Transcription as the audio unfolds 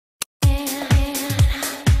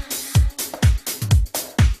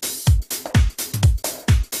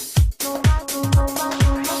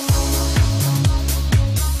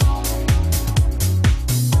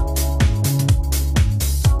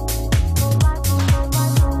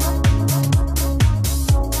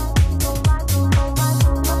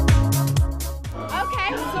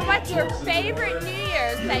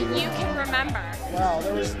Wow,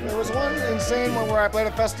 there was one insane one where I played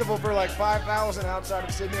a festival for like 5,000 outside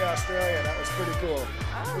of Sydney, Australia. That was pretty cool.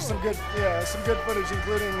 There's some good footage,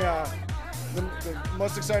 including the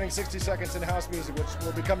most exciting 60 seconds in house music, which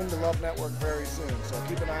will be coming to Love Network very soon. So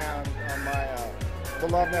keep an eye on my the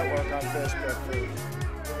Love Network on Facebook.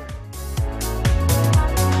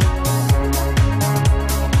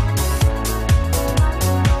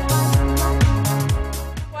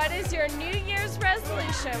 What is your New Year's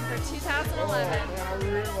resolution for 2011?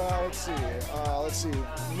 Well, let's see.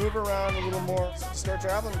 Move around a little more, start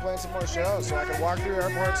traveling and playing some more shows so I can walk through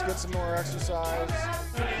airports, get some more exercise.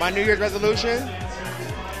 My New Year's resolution?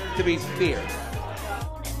 To be fierce.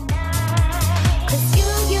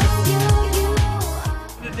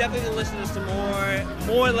 Definitely listen to some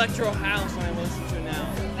more electro house than I listen to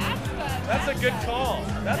now. That's good. That's a good call.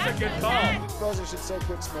 That's a good call. I suppose I should say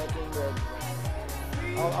quit smoking, but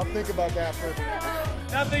I'll think about that for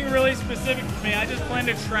Nothing really specific for me. I just plan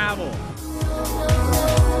to travel.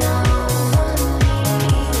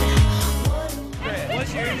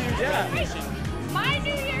 What's your New Year's resolution? My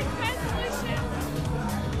New Year's resolution?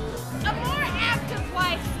 A more active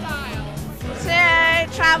lifestyle.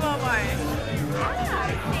 To travel more.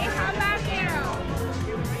 How about you?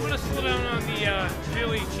 I want to slow down on the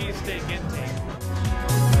Philly cheesesteak intake.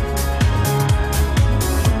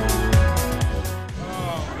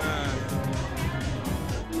 Oh, man.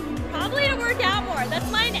 Probably to work out more. That's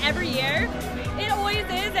mine every year. It always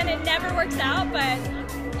is, and it never works out, but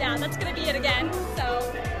yeah, that's going to be it again.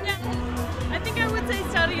 So, yeah. I think I would say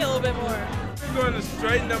study a little bit more. I'm going to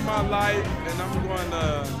straighten up my life, and I'm going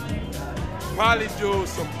to probably do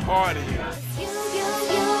some partying.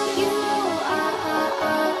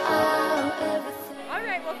 All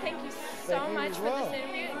right, well, thank you so much for this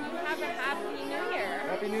interview, and you have a Happy New Year.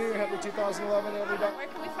 Happy New Year, happy 2011, everybody. Where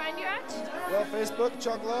can we find you at? Well, Facebook,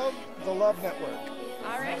 Chuck Love, The Love Network.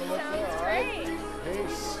 All right, Have a look there, sounds all right? great.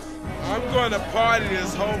 Peace. I'm going to party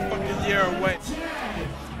this whole fucking year away.